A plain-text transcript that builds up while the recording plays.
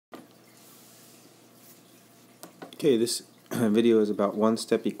Okay, this video is about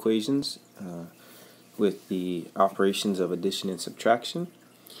one-step equations with the operations of addition and subtraction.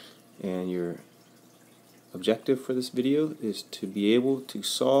 And your objective for this video is to be able to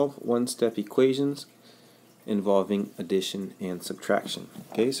solve one-step equations involving addition and subtraction.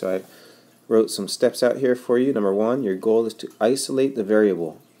 Okay, so I wrote some steps out here for you. Number one, your goal is to isolate the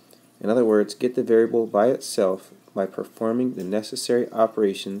variable. In other words, get the variable by itself by performing the necessary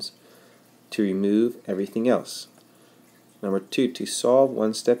operations to remove everything else. Number two, to solve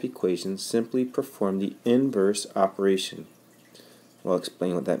one-step equations, simply perform the inverse operation. I'll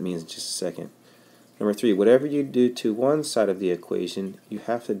explain what that means in just a second. Number three, whatever you do to one side of the equation, you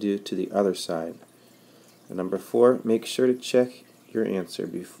have to do to the other side. And number four, make sure to check your answer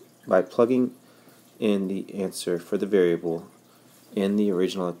by plugging in the answer for the variable in the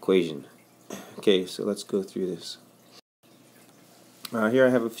original equation. Okay, so let's go through this. Here I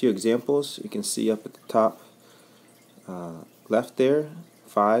have a few examples. You can see up at the top left there,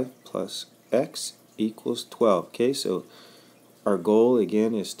 5 plus x equals 12. Okay, so our goal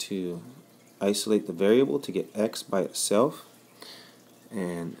again is to isolate the variable to get x by itself.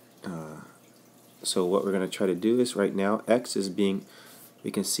 And so what we're going to try to do is right now x is being,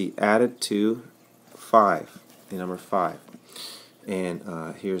 we can see, added to 5, the number 5.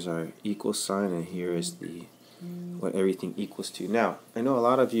 And here's our equal sign, and here is the what everything equals to. Now, I know a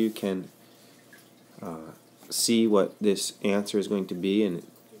lot of you can see what this answer is going to be, and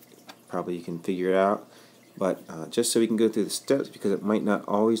probably you can figure it out, but just so we can go through the steps, because it might not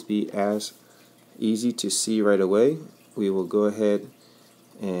always be as easy to see right away, we will go ahead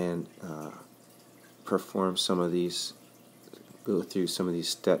and perform some of these, go through some of these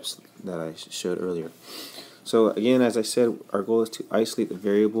steps that I showed earlier. So again, as I said, our goal is to isolate the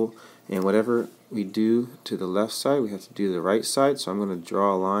variable, and whatever we do to the left side, we have to do the right side. So I'm going to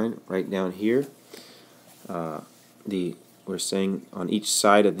draw a line right down here. We're saying on each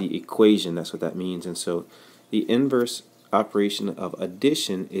side of the equation, that's what that means. And so the inverse operation of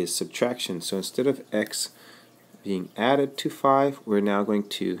addition is subtraction. So instead of x being added to 5, we're now going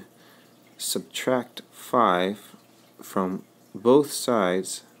to subtract 5 from both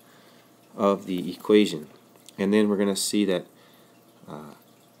sides of the equation. And then we're going to see that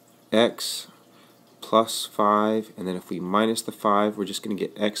x plus 5, and then if we minus the 5, we're just going to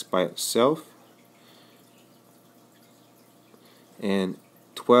get x by itself. And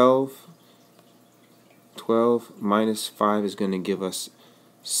 12 minus 5 is going to give us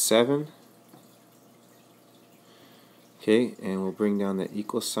 7. Okay, and we'll bring down the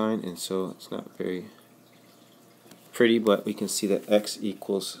equal sign, and so it's not very pretty, but we can see that x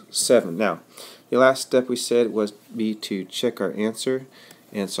equals 7. Now, the last step we said was to check our answer,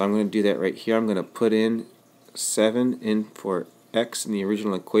 and so I'm going to do that right here. I'm going to put in 7 in for x in the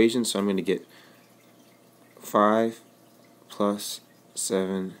original equation, so I'm going to get 5 plus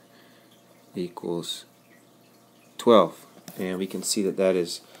 7 equals 12, and we can see that that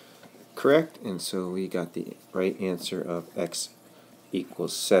is correct, and so we got the right answer of x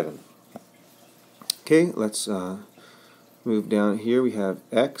equals 7. Okay, let's move down here. We have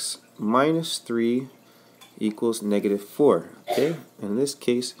x minus 3 equals negative 4. Okay, and in this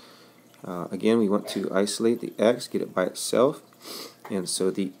case, again, we want to isolate the x, get it by itself, and so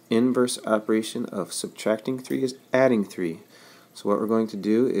the inverse operation of subtracting 3 is adding 3. So what we're going to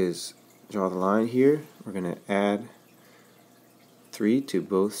do is draw the line here. We're going to add 3 to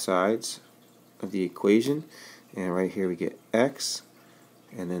both sides of the equation, and right here we get x,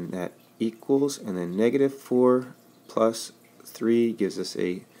 and then that equals, and then negative 4 plus 3 gives us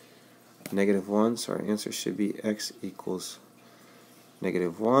a negative 1, so our answer should be x equals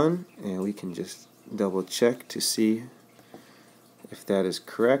negative 1, and we can just double check to see if that is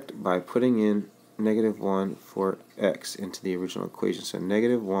correct by putting in negative 1 for x into the original equation. So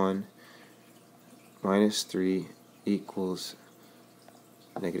negative 1 minus 3 equals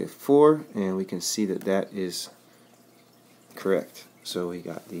negative 4, and we can see that that is correct. So we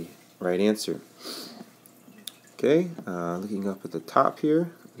got the right answer. Okay, looking up at the top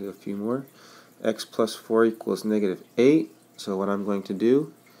here, do a few more. X plus 4 equals negative 8. So what I'm going to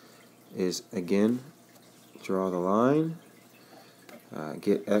do is again draw the line,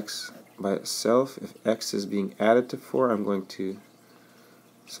 get x by itself. If x is being added to 4, I'm going to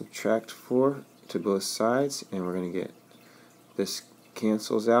subtract 4 to both sides, and we're going to get this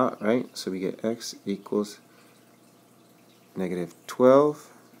cancels out, right? So we get x equals negative 12,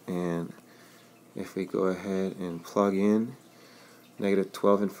 and if we go ahead and plug in negative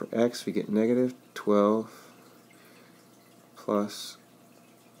 12 in for x, we get negative 12 plus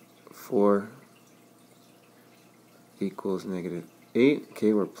 4 equals negative 8.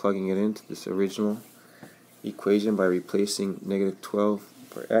 Okay, we're plugging it into this original equation by replacing negative 12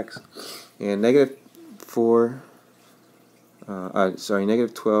 for x, and negative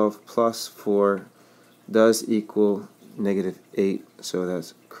 12 plus 4 does equal negative 8, so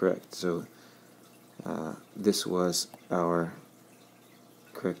that's correct. So this was our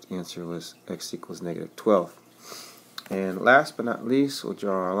correct answer, was x equals negative 12. And last but not least, we'll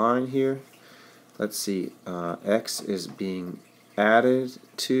draw our line here. Let's see, x is being added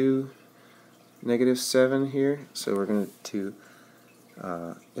to negative 7 here, so we're going to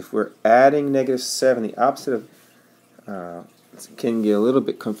if we're adding negative 7, the opposite of can get a little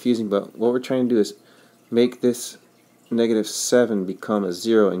bit confusing, but what we're trying to do is make this negative 7 become a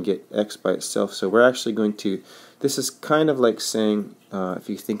 0 and get x by itself. So we're actually going to, this is kind of like saying, if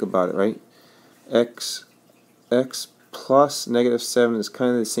you think about it, right, x plus negative 7 is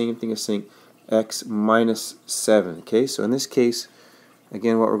kind of the same thing as saying x minus 7. Okay, so in this case,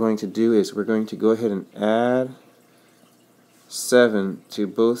 again, what we're going to do is we're going to go ahead and add 7 to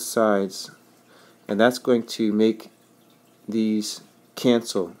both sides, and that's going to make these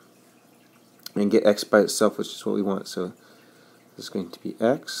cancel and get x by itself, which is what we want. So this is going to be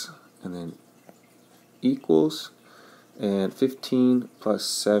x, and then equals, and 15 plus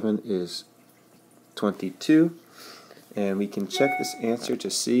 7 is 22, and we can check this answer to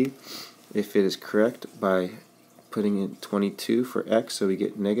see if it is correct by putting in 22 for x. So we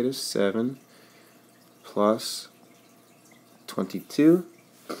get negative 7 plus 22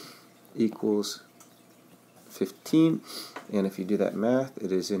 equals 15, and if you do that math,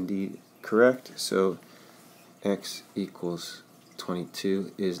 it is indeed correct. So x equals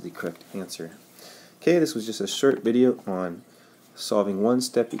 22 is the correct answer. Okay, this was just a short video on solving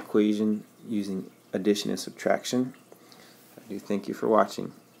one-step equation using addition and subtraction. I do thank you for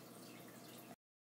watching.